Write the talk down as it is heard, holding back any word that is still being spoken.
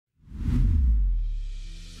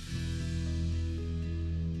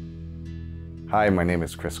Hi, my name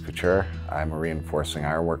is Chris C. I'm a reinforcing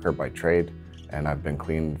iron worker by trade, and I've been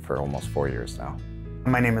clean for almost 4 years now.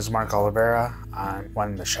 My name is Mark Oliveira. I'm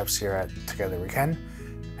one of the chefs here at Together We Can,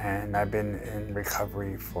 and I've been in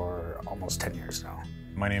recovery for almost 10 years now.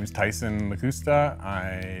 My name is Tyson L.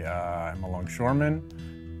 I'm a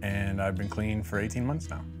longshoreman, and I've been clean for 18 months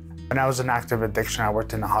now. When I was in active addiction, I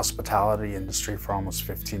worked in the hospitality industry for almost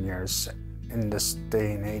 15 years. In this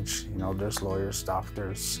day and age, you know, there's lawyers,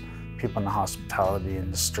 doctors, people in the hospitality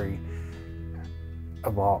industry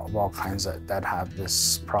of all kinds that have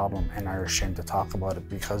this problem and are ashamed to talk about it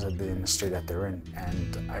because of the industry that they're in.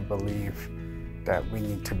 And I believe that we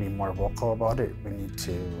need to be more vocal about it. We need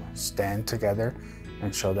to stand together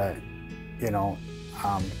and show that, you know,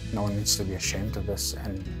 no one needs to be ashamed of this,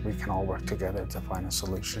 and we can all work together to find a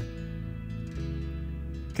solution.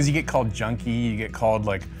 Because you get called junkie, you get called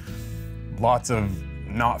like lots of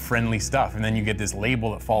not friendly stuff, and then you get this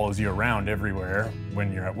label that follows you around everywhere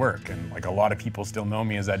when you're at work. And like a lot of people still know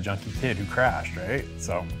me as that junkie kid who crashed, right?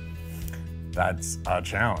 So that's a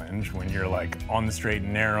challenge when you're like on the straight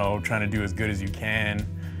and narrow, trying to do as good as you can,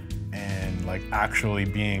 and like actually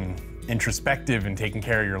being introspective and taking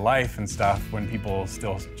care of your life and stuff when people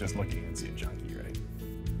still just look at you and see a junkie, right?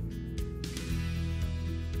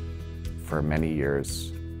 For many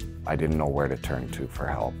years, I didn't know where to turn to for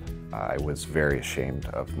help. I was very ashamed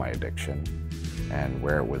of my addiction and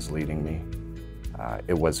where it was leading me.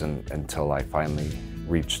 It wasn't until I finally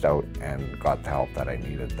reached out and got the help that I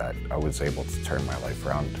needed that I was able to turn my life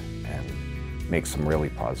around and make some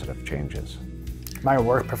really positive changes. My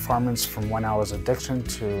work performance from when I was addiction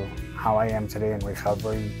to how I am today in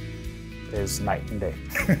recovery is night and day.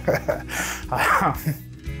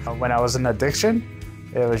 When I was in addiction,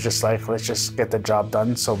 it was just like, let's just get the job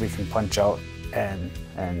done so we can punch out and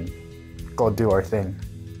go do our thing.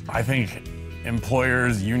 I think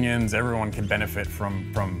employers, unions, everyone can benefit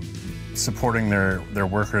from supporting their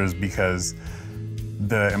workers, because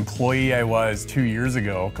the employee I was 2 years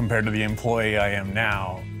ago compared to the employee I am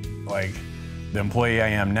now, like the employee I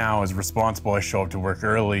am now is responsible. I show up to work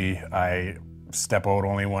early. I step out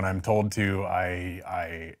only when I'm told to.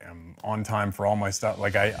 I am on time for all my stuff.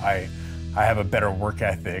 Like I have a better work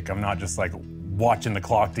ethic. I'm not just like watching the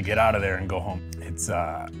clock to get out of there and go home. It's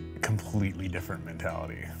a completely different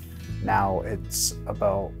mentality. Now it's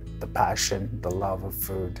about the passion, the love of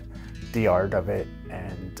food, the art of it,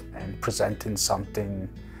 and presenting something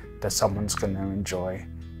that someone's going to enjoy.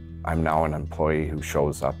 I'm now an employee who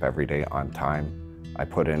shows up every day on time. I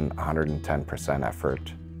put in 110%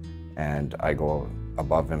 effort, and I go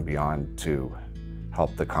above and beyond to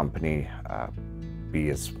help the company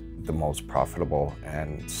be the most profitable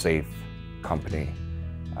and safe company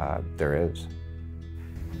there is.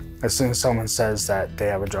 As soon as someone says that they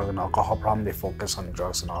have a drug and alcohol problem, they focus on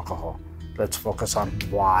drugs and alcohol. Let's focus on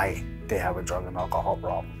why they have a drug and alcohol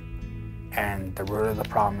problem. And the root of the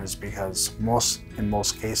problem is because in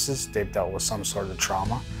most cases, they've dealt with some sort of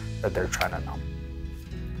trauma that they're trying to numb.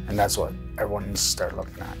 And that's what everyone needs to start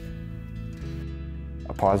looking at.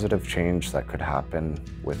 A positive change that could happen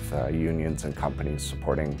with unions and companies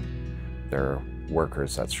supporting their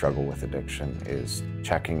workers that struggle with addiction is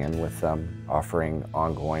checking in with them, offering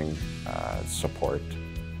ongoing support,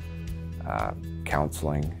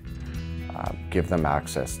 counseling, give them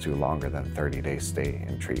access to longer than 30-day stay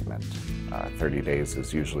in treatment. 30 days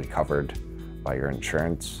is usually covered by your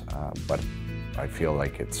insurance, but I feel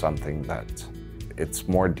like it's something that it's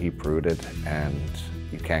more deep-rooted, and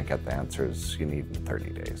you can't get the answers you need in 30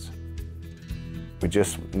 days. We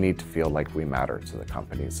just need to feel like we matter to the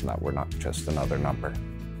companies and that we're not just another number.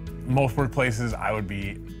 Most workplaces, I would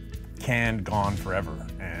be canned, gone forever.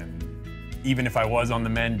 And even if I was on the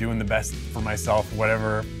mend doing the best for myself,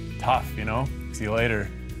 whatever, tough, you know? See you later.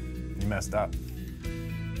 You messed up.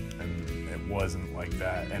 And it wasn't like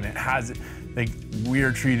that. And it has, like, we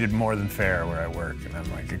are treated more than fair where I work, and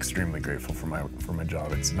I'm like extremely grateful for my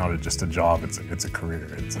job. It's not just a job, it's a career.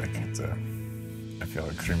 I feel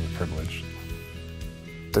extremely privileged.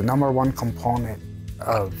 The number one component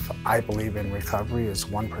of, I believe, in recovery is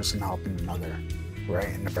one person helping another, right?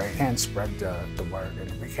 And if I can't spread the word, and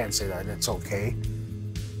if we can't say that it's okay,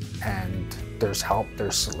 and there's help,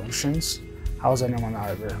 there's solutions, how is anyone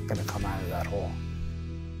ever gonna come out of that hole?